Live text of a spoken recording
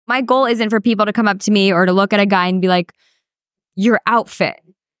My goal isn't for people to come up to me or to look at a guy and be like, your outfit.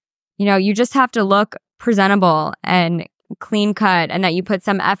 You know, you just have to look presentable and clean cut and that you put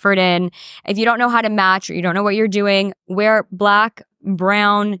some effort in. If you don't know how to match or you don't know what you're doing, wear black,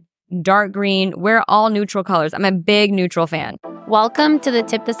 brown, dark green, wear all neutral colors. I'm a big neutral fan. Welcome to the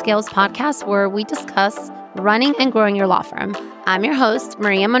Tip the Scales podcast, where we discuss running and growing your law firm. I'm your host,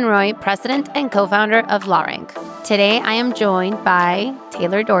 Maria Monroy, president and co-founder of Law Rank. Today, I am joined by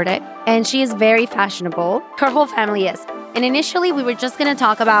Taylor Dordick, and she is very fashionable. Her whole family is. And initially, we were just going to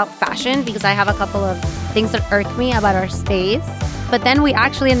talk about fashion because I have a couple of things that irk me about our space. But then we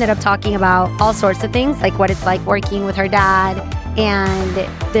actually ended up talking about all sorts of things, like what it's like working with her dad and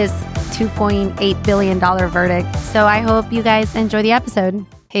this $2.8 billion verdict. So I hope you guys enjoy the episode.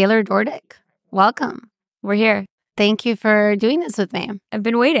 Taylor Dordick, welcome. We're here. Thank you for doing this with me. I've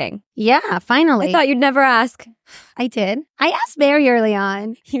been waiting. Yeah, finally. I thought you'd never ask. I did. I asked very early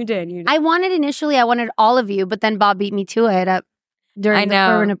on. You did. I wanted all of you, but then Bob beat me to it during the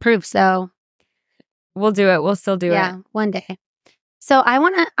burden of proof. So we'll do it. We'll still do it. Yeah, one day. So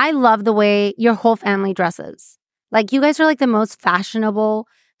I love the way your whole family dresses. Like, you guys are like the most fashionable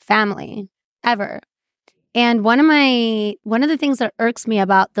family ever. And one of the things that irks me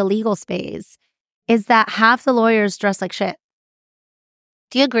about the legal space is that half the lawyers dress like shit.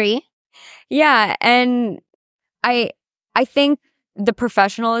 Do you agree? Yeah, and I think the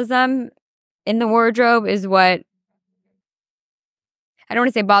professionalism in the wardrobe is what, I don't want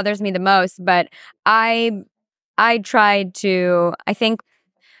to say bothers me the most, but I think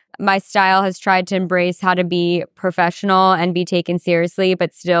my style has tried to embrace how to be professional and be taken seriously,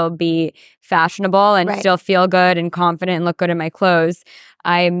 but still be fashionable and still feel good and confident and look good in my clothes.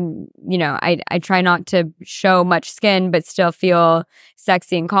 I try not to show much skin, but still feel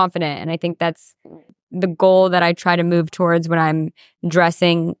sexy and confident. And I think that's the goal that I try to move towards when I'm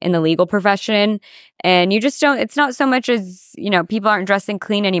dressing in the legal profession. And you just don't, it's not so much as, people aren't dressing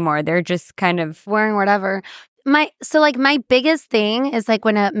clean anymore. They're just kind of wearing whatever. My biggest thing is like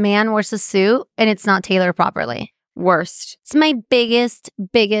when a man wears a suit and it's not tailored properly. Worst. It's my biggest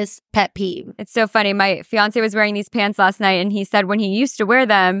pet peeve. It's so funny. My fiance was wearing these pants last night and he said when he used to wear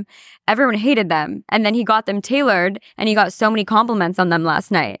them, everyone hated them. And then he got them tailored and he got so many compliments on them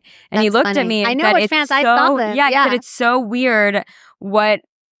last night. And That's he looked funny. at me and I know said, which pants I saw them. Yeah, he said it's so weird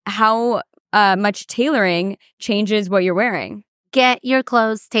how much tailoring changes what you're wearing. Get your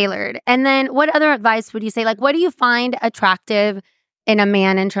clothes tailored. And then what other advice would you say? Like, what do you find attractive in a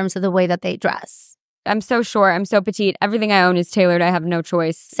man in terms of the way that they dress? I'm so short. I'm so petite. Everything I own is tailored. I have no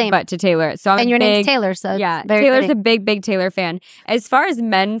choice but to tailor it. So your name's Taylor, so yeah, very Taylor's fitting. a big Taylor fan. As far as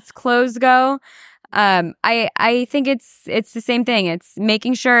men's clothes go, I think it's the same thing. It's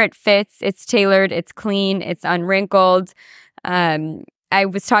making sure it fits, it's tailored, it's clean, it's unwrinkled. I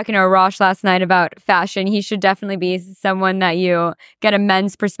was talking to Arash last night about fashion. He should definitely be someone that you get a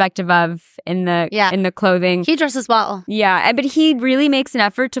men's perspective of in the clothing. He dresses well. Yeah, but he really makes an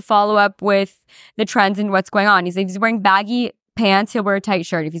effort to follow up with the trends and what's going on. If he's wearing baggy pants, he'll wear a tight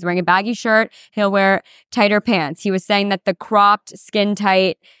shirt. If he's wearing a baggy shirt, he'll wear tighter pants. He was saying that the cropped, skin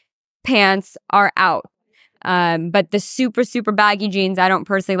tight pants are out. But the super baggy jeans, I don't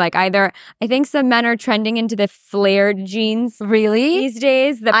personally like either. I think some men are trending into the flared jeans. Really? These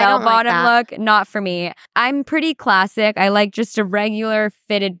days, the bell bottom look, not for me. I'm pretty classic. I like just a regular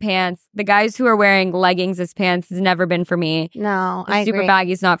fitted pants. The guys who are wearing leggings as pants has never been for me. No, I agree. Super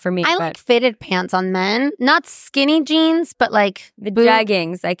baggy is not for me. I like fitted pants on men, not skinny jeans, but like the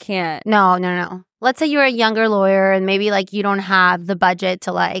jeggings. I can't. No. Let's say you're a younger lawyer and maybe like you don't have the budget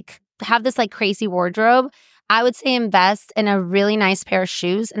to like have this like crazy wardrobe. I would say invest in a really nice pair of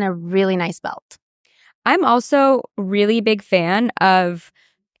shoes and a really nice belt. I'm also really big fan of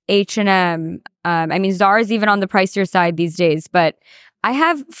H&M. I mean, Zara's even on the pricier side these days, but I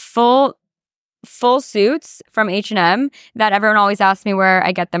have full suits from H&M that everyone always asks me where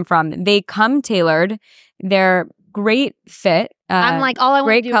I get them from. They come tailored. They're great fit. I'm like, all I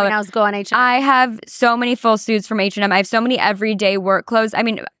want to do right now is go on H&M. I have so many full suits from H&M. I have so many everyday work clothes. I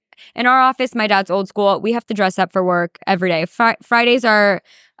mean, in our office, my dad's old school. We have to dress up for work every day. Fridays are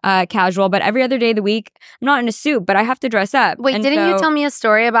casual, but every other day of the week, I'm not in a suit, but I have to dress up. Wait, didn't you tell me a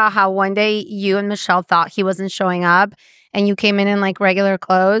story about how one day you and Michelle thought he wasn't showing up and you came in like regular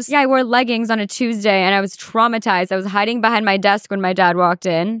clothes? Yeah, I wore leggings on a Tuesday and I was traumatized. I was hiding behind my desk when my dad walked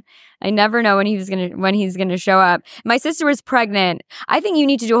in. I never know when he's gonna show up. My sister was pregnant. I think you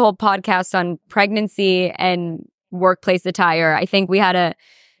need to do a whole podcast on pregnancy and workplace attire. I think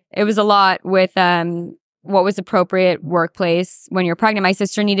it was a lot with what was appropriate workplace when you're pregnant. My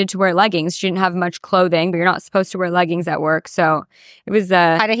sister needed to wear leggings. She didn't have much clothing, but you're not supposed to wear leggings at work. So it was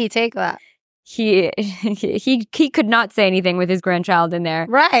How did he take that? He could not say anything with his grandchild in there.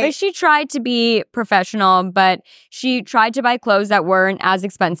 Right. But she tried to be professional, but she tried to buy clothes that weren't as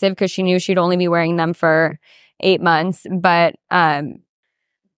expensive because she knew she'd only be wearing them for 8 months. But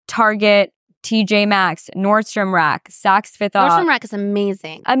Target, TJ Maxx, Nordstrom Rack, Saks Fifth Off. Nordstrom Rack is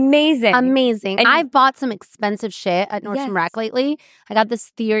amazing. Amazing. And I've bought some expensive shit at Nordstrom Rack lately. I got this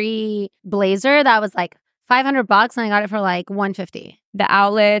Theory blazer that was like $500 and I got it for like $150. The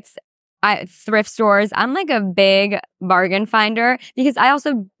outlets, thrift stores. I'm like a big bargain finder because I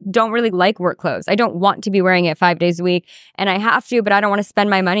also don't really like work clothes. I don't want to be wearing it 5 days a week, and I have to, but I don't want to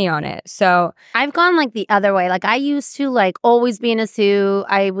spend my money on it. So I've gone like the other way. Like I used to like always be in a suit.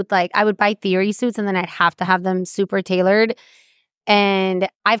 I would buy Theory suits and then I'd have to have them super tailored. And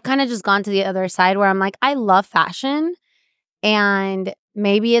I've kind of just gone to the other side where I'm like, I love fashion, and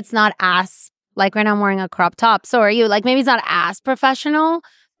maybe it's not as like right now I'm wearing a crop top. So are you. Like maybe it's not as professional,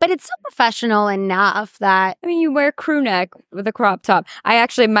 but it's still professional enough that... I mean, you wear crew neck with a crop top. I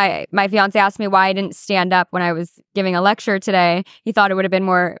actually, my fiance asked me why I didn't stand up when I was giving a lecture today. He thought it would have been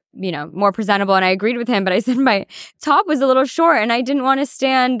more presentable, and I agreed with him. But I said my top was a little short, and I didn't want to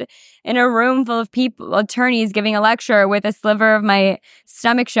stand in a room full of people, attorneys, giving a lecture with a sliver of my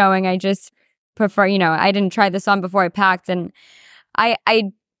stomach showing. I just prefer, I didn't try this on before I packed, and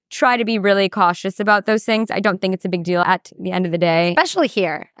I try to be really cautious about those things. I don't think it's a big deal at the end of the day. Especially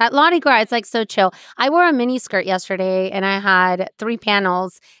here. At Mardi Gras, it's like so chill. I wore a mini skirt yesterday and I had 3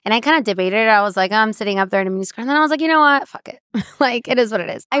 panels and I kind of debated. I was like, I'm sitting up there in a mini skirt. And then I was like, you know what? Fuck it. Like, it is what it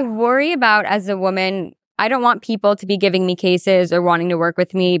is. I worry about, as a woman, I don't want people to be giving me cases or wanting to work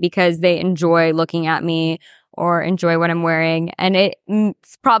with me because they enjoy looking at me or enjoy what I'm wearing. And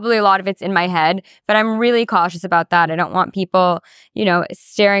it's probably a lot of it's in my head, but I'm really cautious about that. I don't want people,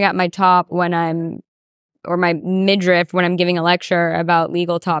 staring at my top or my midriff when I'm giving a lecture about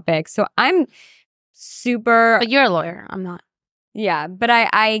legal topics. So I'm super... But you're a lawyer. I'm not. Yeah, but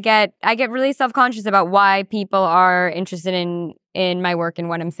I get really self-conscious about why people are interested in my work and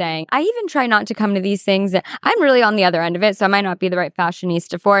what I'm saying. I even try not to come to these things. I'm really on the other end of it, so I might not be the right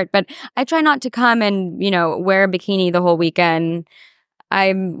fashionista for it, but I try not to come and, wear a bikini the whole weekend.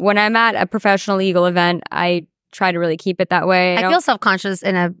 When I'm at a professional legal event, I try to really keep it that way. I feel self-conscious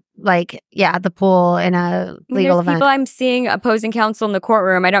in at the pool in a legal event. People I'm seeing opposing counsel in the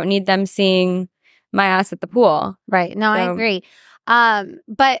courtroom, I don't need them seeing my ass at the pool. Right. No, I agree.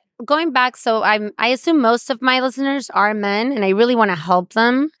 But going back, so I assume most of my listeners are men and I really want to help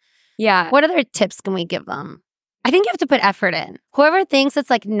them. Yeah. What other tips can we give them? I think you have to put effort in. Whoever thinks it's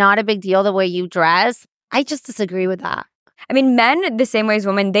like not a big deal the way you dress, I just disagree with that. I mean, men, the same way as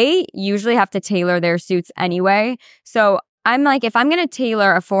women, they usually have to tailor their suits anyway. So I'm like, if I'm going to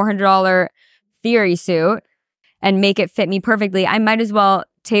tailor a $400 Theory suit and make it fit me perfectly, I might as well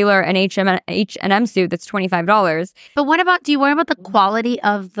tailor an H&M suit that's $25. But what about, do you worry about the quality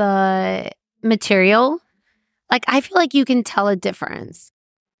of the material? Like, I feel like you can tell a difference.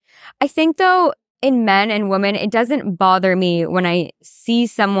 I think, though, in men and women, it doesn't bother me when I see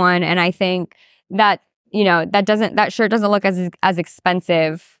someone and I think that, that shirt doesn't look as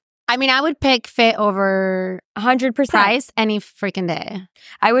expensive. I mean, I would pick fit over 100% price any freaking day.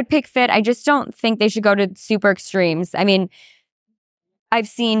 I would pick fit. I just don't think they should go to super extremes. I mean, I've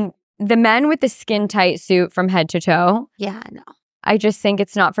seen the men with the skin tight suit from head to toe. Yeah, no. I just think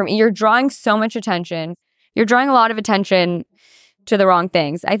it's not for me. You're drawing so much attention. You're drawing a lot of attention to the wrong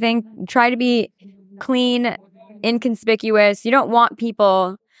things. I think try to be clean, inconspicuous. You don't want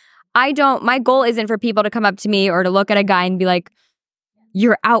people... my goal isn't for people to come up to me or to look at a guy and be like,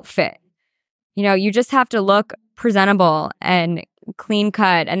 your outfit. You just have to look presentable and clean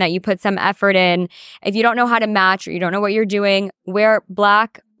cut and that you put some effort in. If you don't know how to match or you don't know what you're doing, wear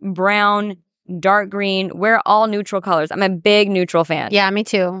black, brown, dark green, wear all neutral colors. I'm a big neutral fan. Yeah, me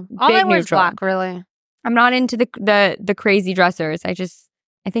too. All I wear is black, really. I'm not into the crazy dressers. I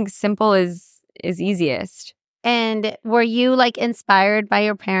think simple is easiest. And were you like inspired by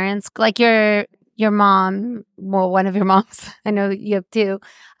your parents? Like your mom, well, one of your moms, I know you have two.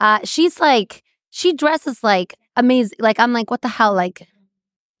 She dresses like amazing. Like, I'm like, what the hell? Like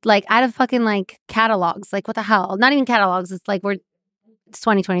out of fucking like catalogs. Like, what the hell? Not even catalogs. It's like it's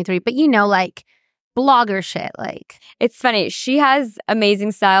 2023, but like blogger shit. Like, it's funny. She has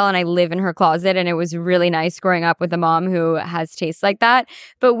amazing style and I live in her closet, and it was really nice growing up with a mom who has tastes like that.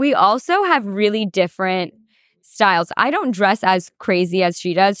 But we also have really different styles. I don't dress as crazy as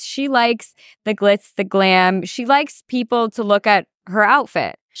she does. She likes the glitz, the glam. She likes people to look at her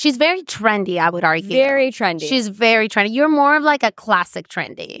outfit. She's very trendy, I would argue. Very trendy. She's very trendy. You're more of like a classic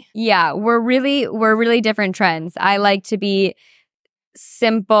trendy. Yeah, we're really different trends. I like to be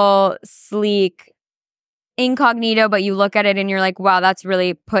simple, sleek, incognito, but you look at it and you're like, wow, that's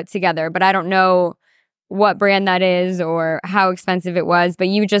really put together. But I don't know what brand that is or how expensive it was, but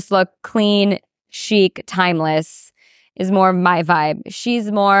you just look clean, chic, timeless is more of my vibe.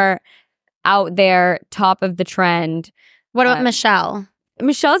 She's more out there, top of the trend. What about Michelle?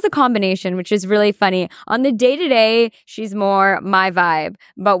 Michelle's a combination, which is really funny. On the day-to-day, she's more my vibe.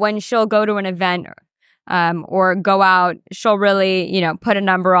 But when she'll go to an event or go out, she'll really, put a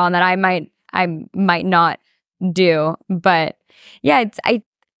number on that I might not do. But yeah,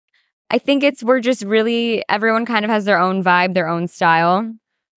 I think we're just really, everyone kind of has their own vibe, their own style.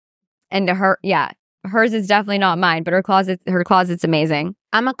 And hers is definitely not mine, but her closet's amazing.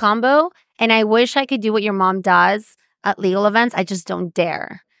 I'm a combo, and I wish I could do what your mom does at legal events. I just don't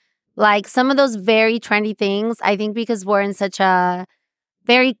dare. Like some of those very trendy things, I think because we're in such a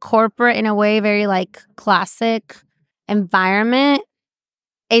very corporate, in a way, very like classic environment,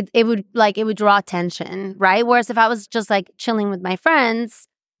 it would draw attention, right? Whereas if I was just like chilling with my friends,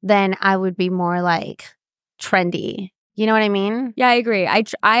 then I would be more like trendy. You know what I mean? Yeah, I agree.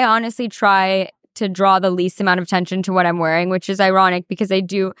 I honestly try to draw the least amount of attention to what I'm wearing, which is ironic because I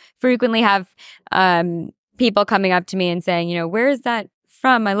do frequently have people coming up to me and saying, where is that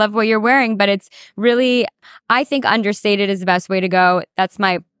from? I love what you're wearing. But it's really, I think understated is the best way to go. That's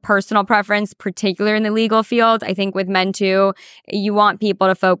my personal preference, particularly in the legal field. I think with men too, you want people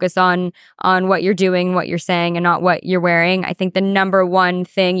to focus on what you're doing, what you're saying, and not what you're wearing. I think the number one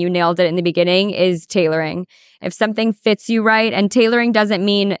thing, you nailed it in the beginning, is tailoring. If something fits you right, and tailoring doesn't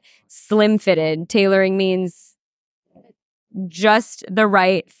mean slim fitted. Tailoring means just the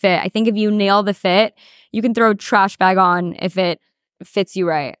right fit. I think if you nail the fit, you can throw a trash bag on if it fits you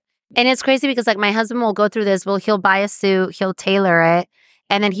right. And it's crazy because like my husband will go through this. He'll buy a suit, he'll tailor it,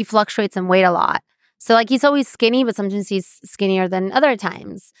 and then he fluctuates in weight a lot. So like he's always skinny, but sometimes he's skinnier than other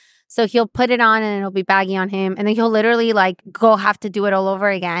times. So he'll put it on and it'll be baggy on him. And then he'll literally like go have to do it all over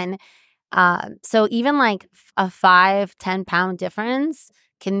again. So even like a 5-10 pound difference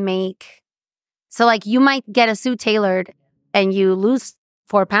can make, so like you might get a suit tailored and you lose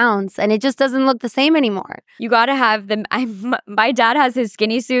 4 pounds and it just doesn't look the same anymore. You got to have them. My dad has his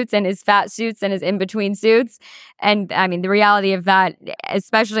skinny suits and his fat suits and his in-between suits. And I mean, the reality of that,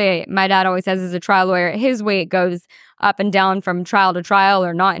 especially my dad always says as a trial lawyer, his weight goes up and down from trial to trial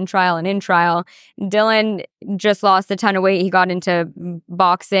or not in trial and in trial. Dylan just lost a ton of weight. He got into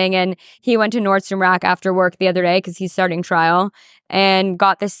boxing and he went to Nordstrom Rack after work the other day because he's starting trial and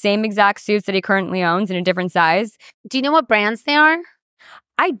got the same exact suits that he currently owns in a different size. Do you know what brands they are?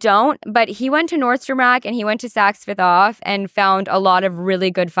 I don't, but he went to Nordstrom Rack and he went to Saks Fifth Off and found a lot of really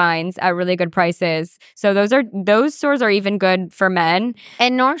good finds at really good prices. So those stores are even good for men.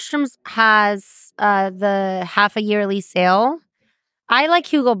 And Nordstrom's has the half a yearly sale. I like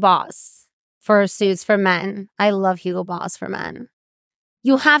Hugo Boss for suits for men. I love Hugo Boss for men.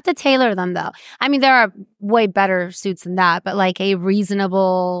 You have to tailor them though. I mean, there are way better suits than that, but like a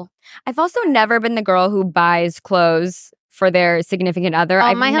reasonable. I've also never been the girl who buys clothes for their significant other.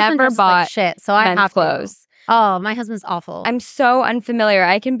 I've never bought shit, so I have clothes. Oh, my husband's awful. I'm so unfamiliar.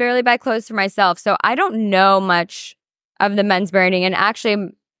 I can barely buy clothes for myself, so I don't know much of the men's branding. And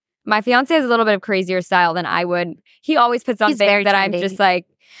actually, my fiance has a little bit of crazier style than I would. He always puts on things that trendy.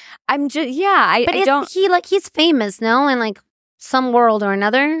 He's famous, no? In like some world or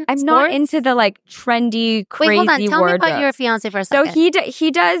another. I'm not into the like trendy, crazy. Wait, hold on. Tell me about your fiance for a second. So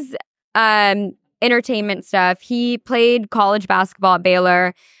he does entertainment stuff. He played college basketball at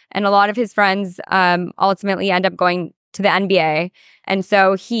Baylor, and a lot of his friends ultimately end up going to the NBA. And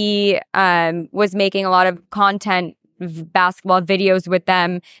so he was making a lot of content, basketball videos with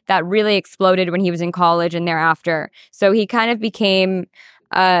them that really exploded when he was in college and thereafter. So he kind of became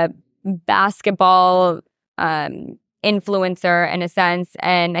a basketball influencer in a sense.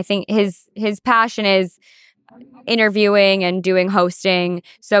 And I think his passion is interviewing and doing hosting.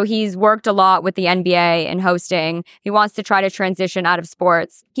 So he's worked a lot with the NBA and hosting. He wants to try to transition out of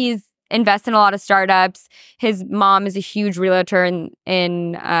sports. He's invested in a lot of startups. His mom is a huge realtor in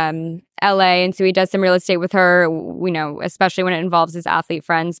LA. And so he does some real estate with her, especially when it involves his athlete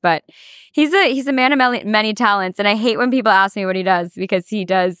friends. But he's a man of many talents. And I hate when people ask me what he does because he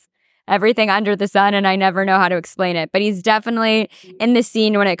does everything under the sun and I never know how to explain it. But he's definitely in the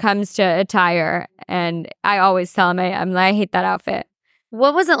scene when it comes to attire. And I always tell him I hate that outfit.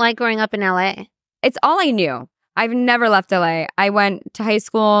 What was it like growing up in LA? It's all I knew. I've never left LA. I went to high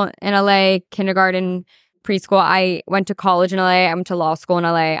school in LA, kindergarten preschool. I went to college in LA. I went to law school in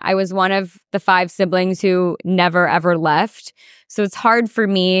LA. I was one of the 5 siblings who never, ever left. So it's hard for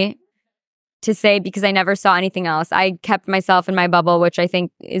me to say because I never saw anything else. I kept myself in my bubble, which I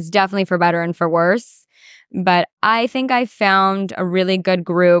think is definitely for better and for worse. But I think I found a really good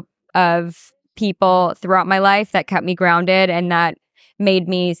group of people throughout my life that kept me grounded and that made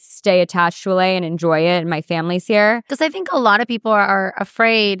me stay attached to LA and enjoy it. And my family's here. Because I think a lot of people are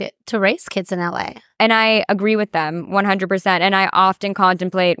afraid to raise kids in LA. And I agree with them 100%. And I often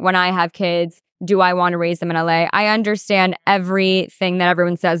contemplate when I have kids, do I want to raise them in LA? I understand everything that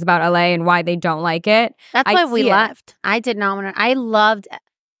everyone says about LA and why they don't like it. That's why we left. I did not want to. I loved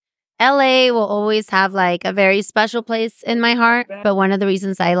LA will always have like a very special place in my heart. But one of the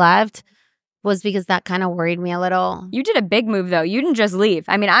reasons I left was because that kind of worried me a little. You did a big move, though. You didn't just leave.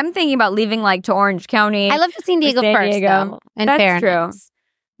 I mean, I'm thinking about leaving like to Orange County. I left to San Diego first, though. That's true.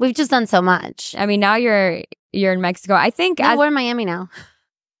 We've just done so much. I mean, now you're in Mexico. I think we're in Miami now.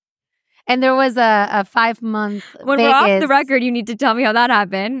 And there was a 5-month When Vegas. We're off the record, you need to tell me how that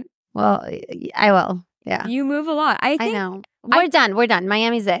happened. Well, I will. Yeah. You move a lot. I know. We're done.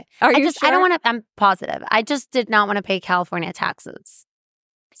 Miami's it. Are you sure? I don't want to. I'm positive. I just did not want to pay California taxes.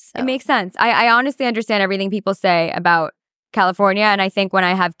 So. It makes sense. I honestly understand everything people say about California. And I think when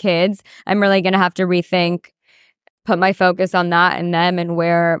I have kids, I'm really going to have to rethink, put my focus on that and them and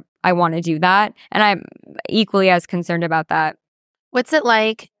where I want to do that. And I'm equally as concerned about that. What's it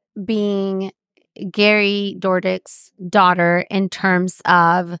like being Gary Dordick's daughter in terms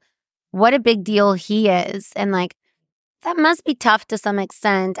of what a big deal he is? And like, that must be tough to some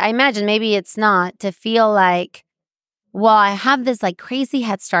extent. I imagine maybe it's not to feel like, well, I have this like crazy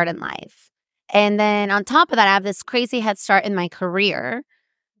head start in life. And then on top of that, I have this crazy head start in my career.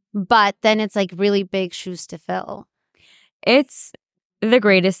 But then it's like really big shoes to fill. It's the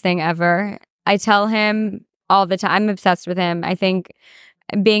greatest thing ever. I tell him all the time. I'm obsessed with him. I think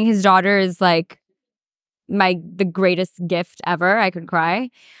being his daughter is like the greatest gift ever. I could cry.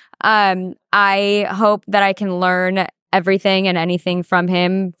 I hope that I can learn everything and anything from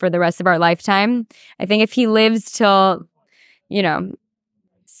him for the rest of our lifetime. I think if he lives till, 70s,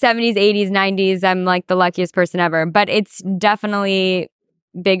 80s, 90s, I'm like the luckiest person ever. But it's definitely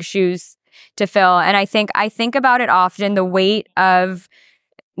big shoes to fill. And I think about it often, the weight of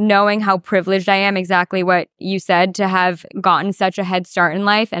knowing how privileged I am, exactly what you said, to have gotten such a head start in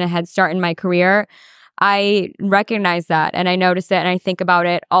life and a head start in my career. I recognize that and I notice it and I think about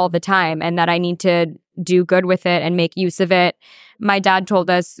it all the time and that I need to do good with it and make use of it. My dad told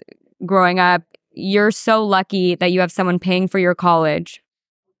us growing up, you're so lucky that you have someone paying for your college.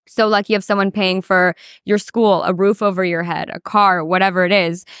 So lucky you have someone paying for your school, a roof over your head, a car, whatever it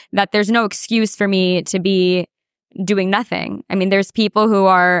is, that there's no excuse for me to be doing nothing. I mean, there's people who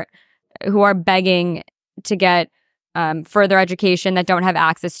are begging to get further education that don't have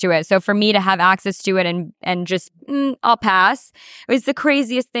access to it. So for me to have access to it and just, I'll pass, it was the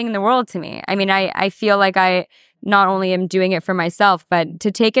craziest thing in the world to me. I mean, I feel like I not only am doing it for myself, but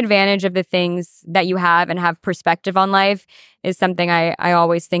to take advantage of the things that you have and have perspective on life is something I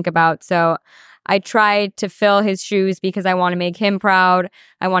always think about. So I try to fill his shoes because I want to make him proud.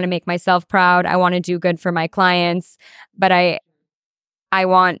 I want to make myself proud. I want to do good for my clients, but I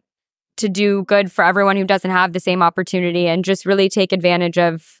want to do good for everyone who doesn't have the same opportunity and just really take advantage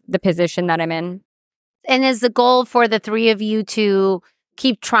of the position that I'm in. And is the goal for the three of you to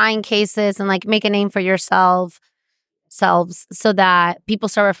keep trying cases and like make a name for yourselves so that people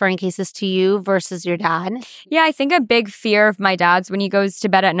start referring cases to you versus your dad? Yeah, I think a big fear of my dad's when he goes to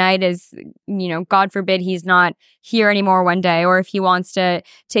bed at night is, God forbid he's not here anymore one day, or if he wants to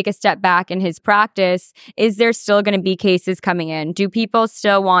take a step back in his practice, is there still going to be cases coming in? Do people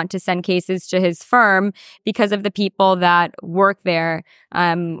still want to send cases to his firm because of the people that work there?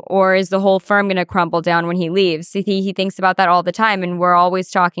 Or is the whole firm going to crumble down when he leaves? He thinks about that all the time, and we're always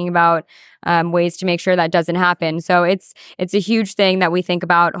talking about ways to make sure that doesn't happen. So it's a huge thing that we think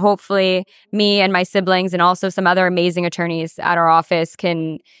about. Hopefully, me and my siblings and also some other amazing attorneys at our office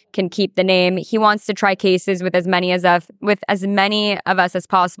can keep the name. He wants to try cases with as many of us as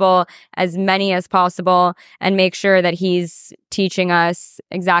possible, and make sure that he's teaching us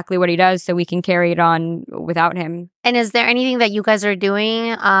exactly what he does so we can carry it on without him. And is there anything that you guys are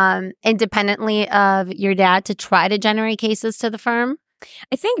doing independently of your dad to try to generate cases to the firm?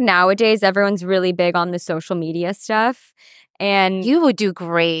 I think nowadays everyone's really big on the social media stuff. And you would do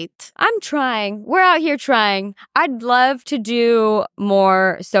great. I'm trying. We're out here trying. I'd love to do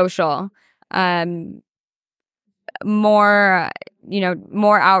more social, more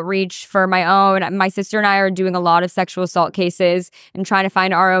outreach for my own. My sister and I are doing a lot of sexual assault cases and trying to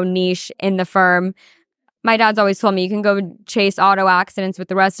find our own niche in the firm. my dad's always told me you can go chase auto accidents with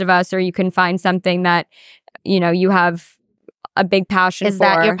the rest of us, or you can find something that, you have a big passion for. Is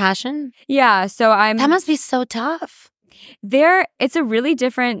that your passion? Yeah. So That must be so tough. It's a really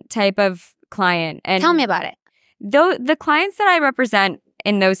different type of client. And tell me about it. Though the clients that I represent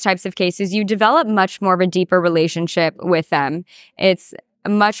in those types of cases, you develop much more of a deeper relationship with them. It's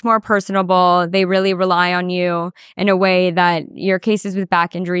much more personable. They really rely on you in a way that your cases with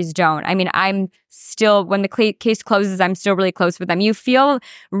back injuries don't. I mean, I'm still, when the case closes, I'm still really close with them. You feel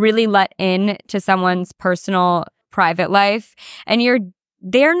really let in to someone's personal, private life. And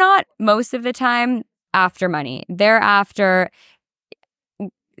they're not most of the time after money. They're after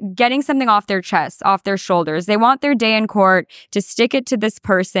getting something off their chest, off their shoulders. They want their day in court to stick it to this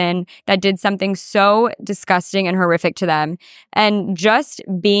person that did something so disgusting and horrific to them. And just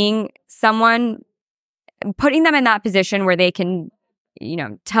being someone, putting them in that position where they can,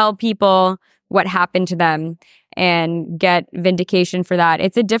 tell people what happened to them and get vindication for that.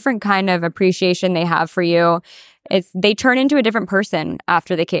 It's a different kind of appreciation they have for you. They turn into a different person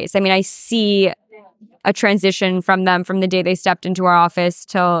after the case. I mean, I see a transition from them from the day they stepped into our office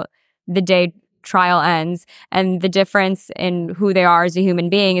till the day trial ends. And the difference in who they are as a human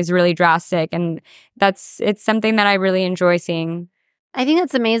being is really drastic. And it's something that I really enjoy seeing. I think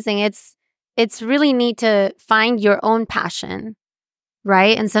that's amazing. It's really neat to find your own passion,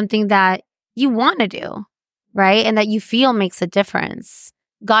 right? And something that you want to do, right? And that you feel makes a difference.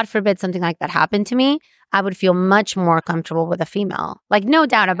 God forbid something like that happened to me, I would feel much more comfortable with a female. Like, no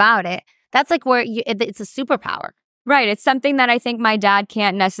doubt about it. That's like where it's a superpower. Right. It's something that I think my dad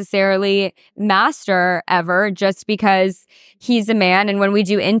can't necessarily master ever, just because he's a man. And when we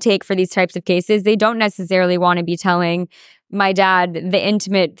do intake for these types of cases, they don't necessarily want to be telling my dad the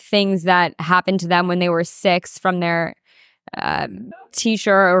intimate things that happened to them when they were 6 from their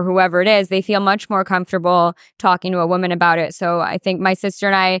teacher or whoever it is. They feel much more comfortable talking to a woman about it. So I think my sister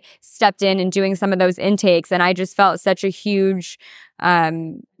and I stepped in and doing some of those intakes, and I just felt such a huge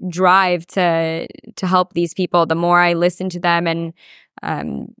drive to help these people. The more I listened to them and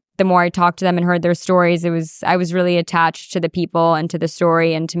the more I talked to them and heard their stories, I was really attached to the people and to the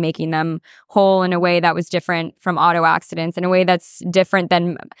story and to making them whole in a way that was different from auto accidents, in a way that's different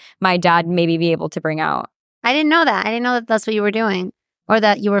than my dad maybe be able to bring out. I didn't know that. I didn't know that that's what you were doing, or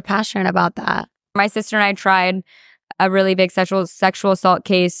that you were passionate about that. My sister and I tried a really big sexual assault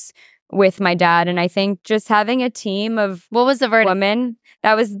case with my dad, and I think just having a team of what was the verdict? Women,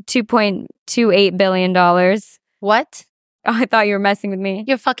 that was $2.28 billion. What? Oh, I thought you were messing with me.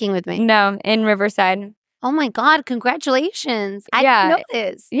 You're fucking with me. No, in Riverside. Oh my God, congratulations. I didn't know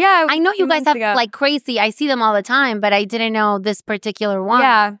this. Yeah. I know you guys have like crazy, I see them all the time, but I didn't know this particular one.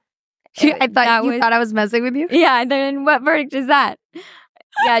 Yeah. I thought you thought I was messing with you? Yeah, then what verdict is that?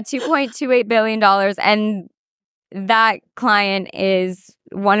 Yeah, $2.28 billion. And that client is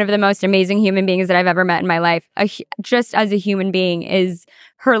one of the most amazing human beings that I've ever met in my life. Just as a human being,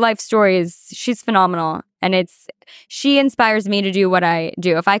 her life story she's phenomenal. And she inspires me to do what I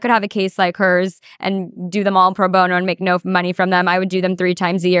do. If I could have a case like hers and do them all pro bono and make no money from them, I would do them 3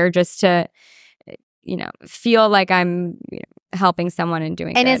 times a year just to, feel like I'm helping someone and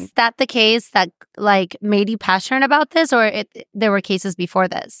doing And good. Is that the case that like made you passionate about this, or there were cases before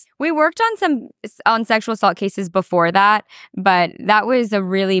this? We worked on sexual assault cases before that, but that was it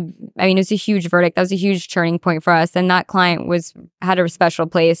was a huge verdict. That was a huge turning point for us, and that client had a special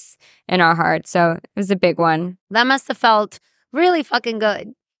place in our heart. So it was a big one. That must have felt really fucking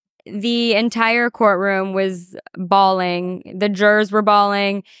good. The entire courtroom was bawling. The jurors were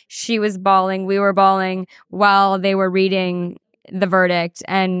bawling. She was bawling. We were bawling while they were reading the verdict.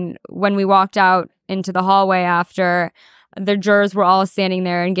 And when we walked out into the hallway after, the jurors were all standing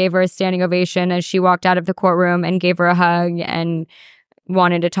there and gave her a standing ovation as she walked out of the courtroom, and gave her a hug and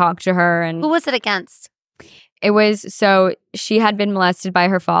wanted to talk to her. And who was it against? So she had been molested by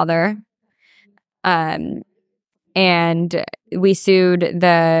her father. And we sued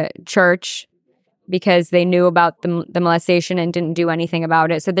the church because they knew about the molestation and didn't do anything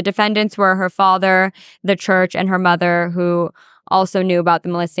about it. So the defendants were her father, the church, and her mother, who also knew about the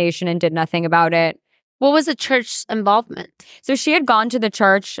molestation and did nothing about it. What was the church's involvement? So she had gone to the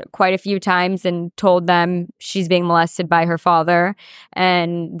church quite a few times and told them she's being molested by her father.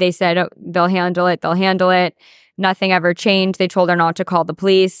 And they said, oh, they'll handle it. Nothing ever changed. They told her not to call the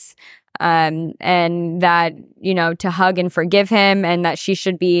police. And that, to hug and forgive him, and that she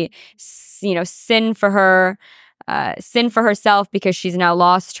should be, sin for herself because she's now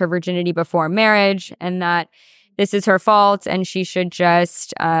lost her virginity before marriage, and that this is her fault, and she should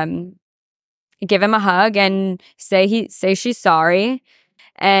just give him a hug and say she's sorry.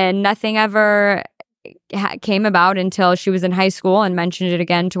 And nothing ever came about until she was in high school and mentioned it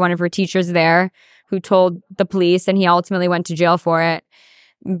again to one of her teachers there, who told the police, and he ultimately went to jail for it.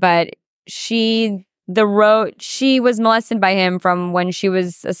 But she was molested by him from when she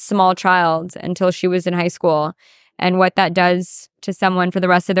was a small child until she was in high school. And what that does to someone for the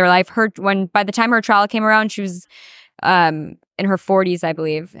rest of their life. By the time her trial came around, she was in her 40s, I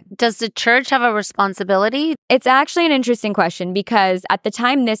believe. Does the church have a responsibility? It's actually an interesting question, because at the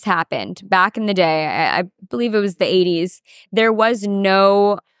time this happened, back in the day, I believe it was the 80s, there was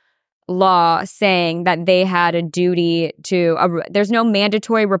no law saying that they had a duty to, there's no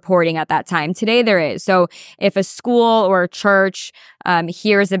mandatory reporting at that time. Today there is. So if a school or a church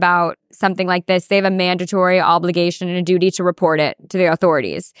hears about something like this, they have a mandatory obligation and a duty to report it to the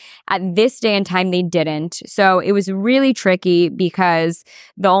authorities. At this day and time, they didn't. So it was really tricky, because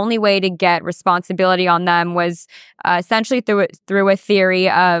the only way to get responsibility on them was essentially through a theory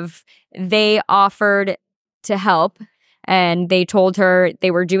of they offered to help, and they told her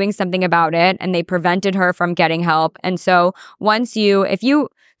they were doing something about it, and they prevented her from getting help. And so if you,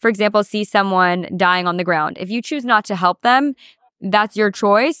 for example, see someone dying on the ground, if you choose not to help them, that's your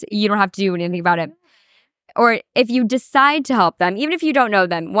choice. You don't have to do anything about it. Or if you decide to help them, even if you don't know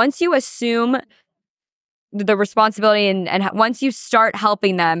them, once you assume the responsibility and once you start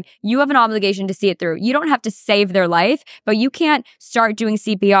helping them, you have an obligation to see it through. You don't have to save their life, but you can't start doing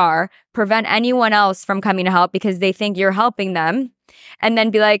CPR, prevent anyone else from coming to help because they think you're helping them, and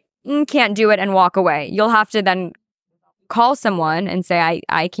then be like, can't do it, and walk away. You'll have to then call someone and say,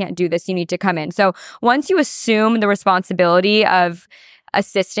 I can't do this. You need to come in. So once you assume the responsibility of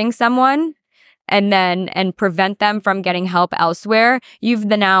assisting someone and prevent them from getting help elsewhere, you've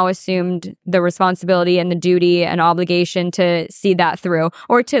now assumed the responsibility and the duty and obligation to see that through,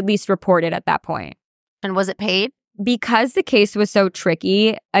 or to at least report it at that point. And was it paid? Because the case was so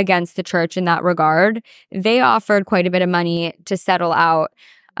tricky against the church in that regard, they offered quite a bit of money to settle out.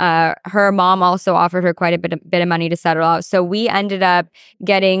 Her mom also offered her quite a bit of money to settle out. So we ended up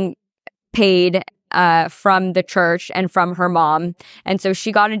getting paid from the church and from her mom. And so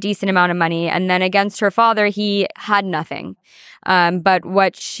she got a decent amount of money. And then against her father, he had nothing. But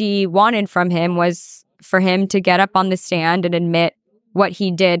what she wanted from him was for him to get up on the stand and admit what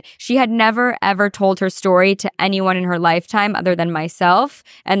he did. She had never, ever told her story to anyone in her lifetime other than myself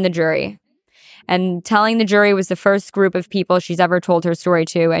and the jury. And telling the jury was the first group of people she's ever told her story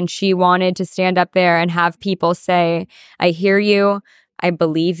to. And she wanted to stand up there and have people say, I hear you, I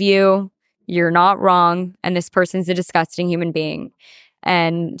believe you, you're not wrong, and this person's a disgusting human being.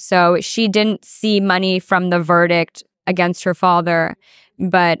 And so she didn't see money from the verdict against her father,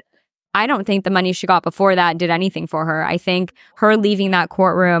 but I don't think the money she got before that did anything for her. I think her leaving that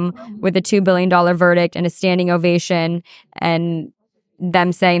courtroom with a $2 billion verdict and a standing ovation, and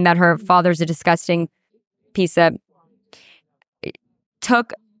them saying that her father's a disgusting piece of,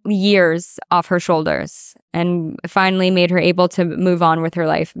 took years off her shoulders and finally made her able to move on with her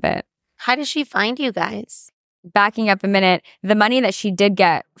life a bit. How did she find you guys? Backing up a minute, the money that she did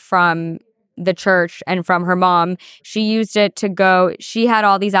get from the church and from her mom, she used it to go, she had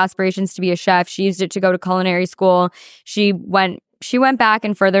all these aspirations to be a chef. She used it to go to culinary school. She went back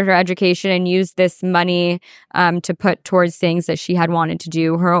and furthered her education and used this money to put towards things that she had wanted to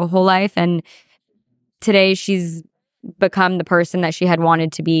do her whole life. And today she's become the person that she had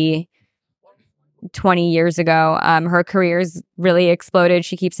wanted to be 20 years ago. Her career's really exploded.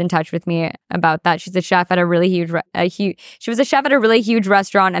 She keeps in touch with me about that. She's a chef at a really she was a chef at a really huge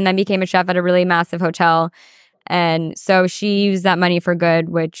restaurant and then became a chef at a really massive hotel. And so she used that money for good,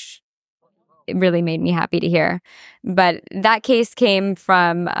 which it really made me happy to hear. But that case came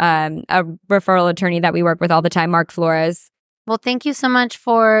from a referral attorney that we work with all the time, Mark Flores. Well, thank you so much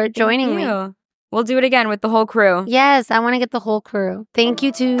for joining me. We'll do it again with the whole crew. Yes, I want to get the whole crew. Thank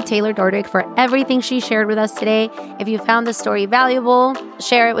you to Taylor Dordick for everything she shared with us today. If you found this story valuable,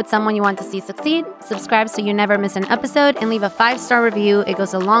 share it with someone you want to see succeed. Subscribe so you never miss an episode, and leave a 5-star review. It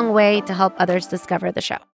goes a long way to help others discover the show.